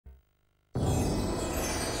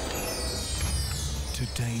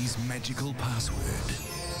Today's magical password.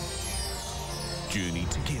 Journey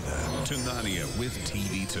together to Narnia with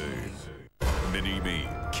TV2. Mini-Me,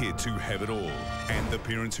 kids who have it all, and the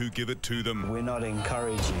parents who give it to them. We're not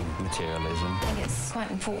encouraging materialism. I think it's quite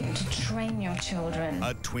important to train your children.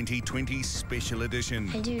 A 2020 special edition.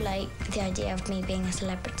 I do like the idea of me being a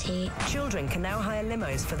celebrity. Children can now hire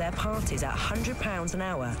limos for their parties at £100 an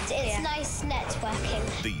hour. It's nice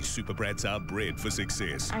networking. These super brats are bred for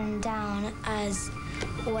success. I'm down as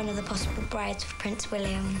one of the possible brides for Prince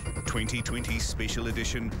William. 2020 special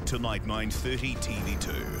edition, tonight 9:30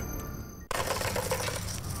 TV2.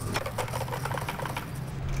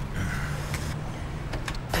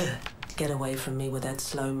 Get away from me with that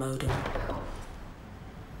slow modem.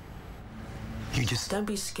 Don't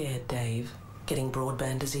be scared, Dave. Getting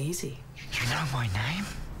broadband is easy. You know my name?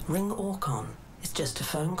 Ring Orcon. It's just a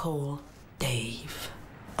phone call. Dave.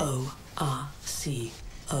 O-R-C-O-N.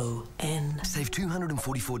 Save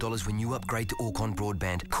 $244 when you upgrade to Orcon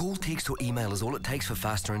Broadband. Call, text or email is all it takes for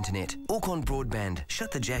faster internet. Orcon Broadband.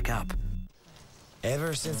 Shut the jack up.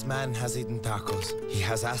 Ever since man has eaten tacos, he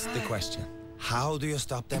has asked the question, how do you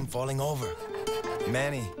stop them falling over?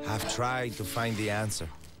 Many have tried to find the answer.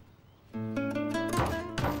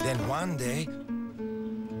 Then one day...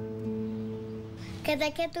 ¿Qué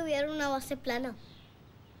tal que tuviera una base plana?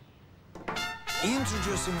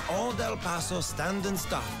 Introducing Old El Paso Stand and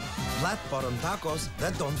Stop. Flat bottom tacos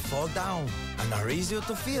that don't fall down and are easier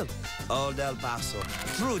to feel. Old El Paso,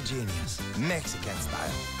 true genius, Mexican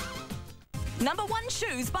style. #1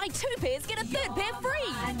 shoes, buy 2 pairs, get a 3rd pair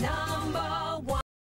free. #1.